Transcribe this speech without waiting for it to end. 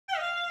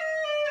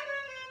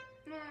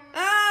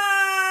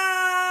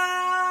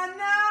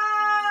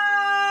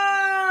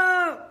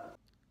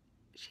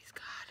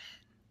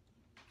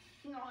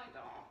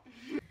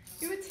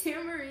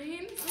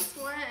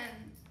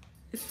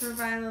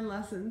violin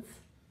lessons.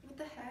 What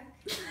the heck?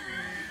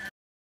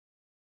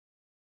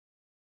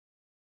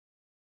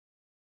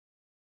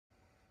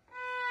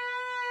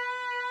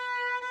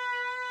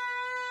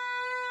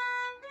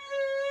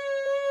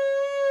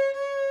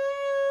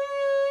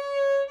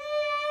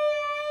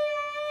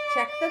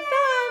 Check the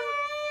thumb.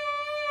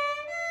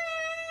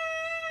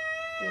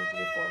 You have to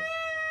do fourth.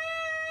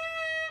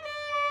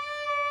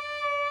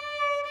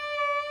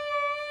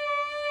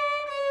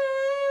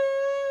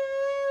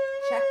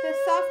 Check the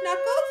soft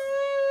knuckles.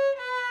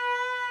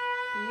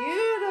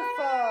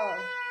 Beautiful.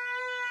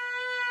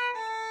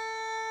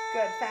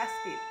 Good. Fast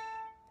speed.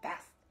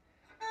 Fast.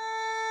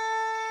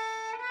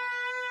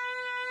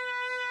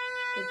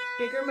 Good.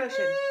 Bigger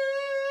motion.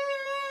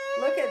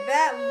 Look at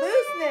that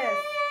looseness.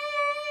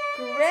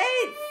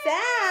 Great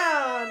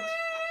sound.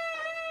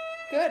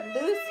 Good.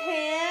 Loose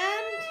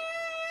hand.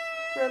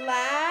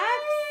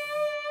 Relax.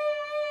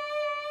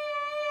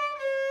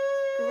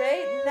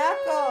 Great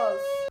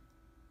knuckles.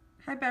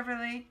 Hi,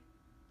 Beverly.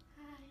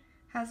 Hi.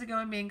 How's it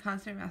going being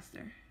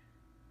concertmaster?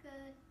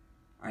 Good.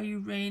 Are you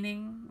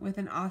reigning with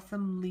an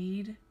awesome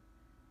lead?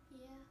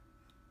 Yeah.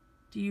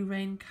 Do you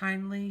reign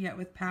kindly yet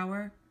with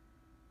power?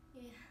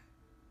 Yeah.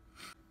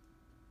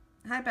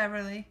 Hi,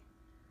 Beverly.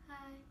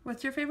 Hi.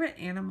 What's your favorite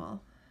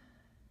animal?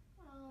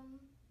 A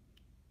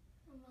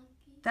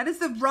monkey. That is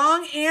the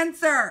wrong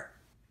answer.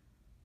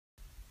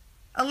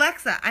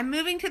 Alexa, I'm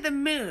moving to the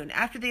moon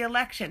after the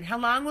election. How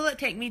long will it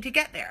take me to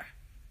get there?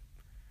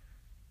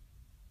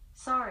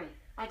 Sorry,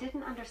 I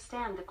didn't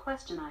understand the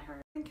question I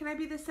heard. Can I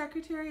be the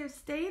Secretary of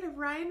State of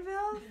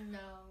Ryanville? No.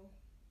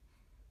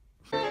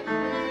 I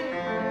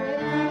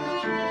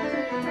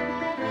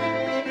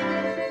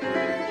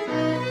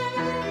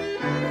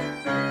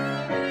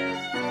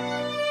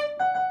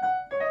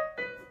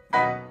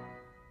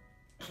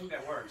think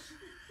that works.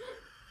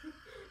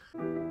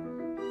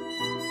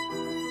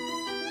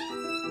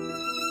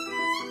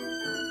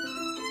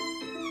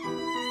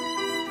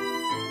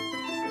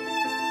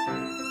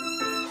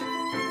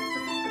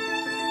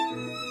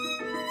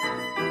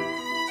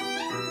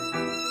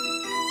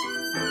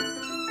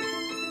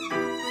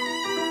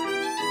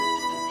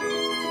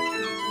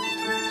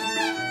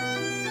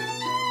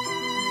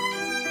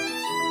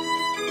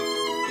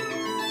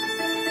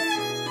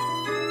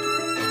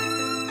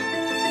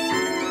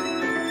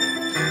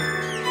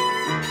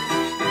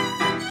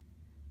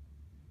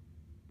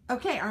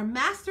 Okay, our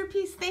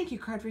masterpiece thank you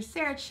card for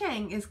Sarah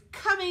Chang is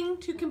coming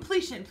to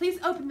completion. Please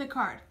open the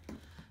card.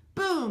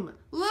 Boom!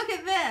 Look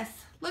at this.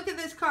 Look at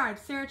this card.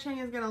 Sarah Chang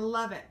is going to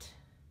love it.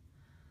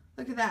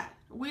 Look at that.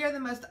 We are the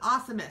most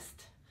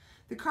awesomest.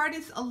 The card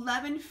is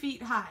 11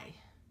 feet high.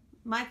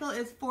 Michael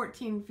is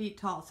 14 feet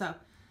tall, so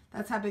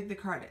that's how big the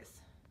card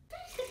is.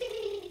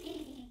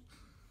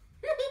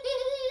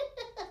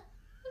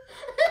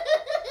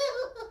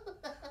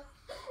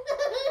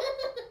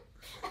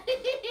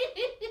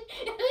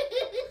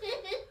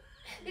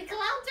 The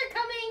clowns are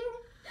coming.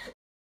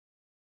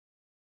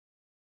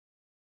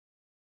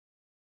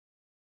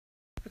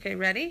 Okay,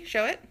 ready?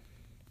 Show it.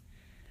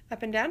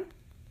 Up and down.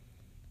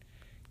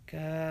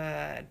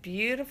 Good.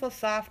 Beautiful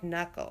soft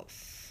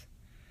knuckles.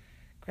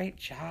 Great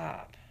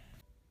job.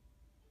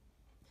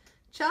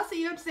 Chelsea,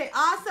 you have to say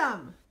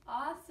awesome.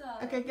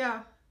 Awesome. Okay,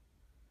 go.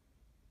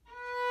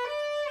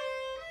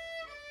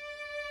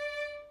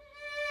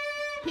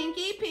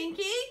 Pinky,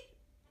 Pinky,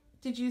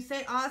 did you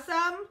say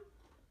awesome?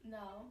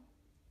 No,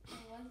 it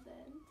wasn't.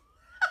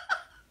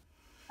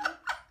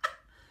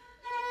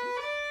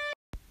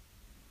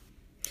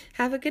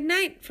 Have a good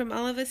night from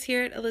all of us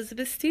here at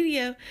Elizabeth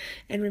Studio.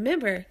 And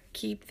remember,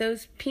 keep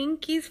those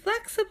pinkies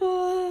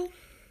flexible.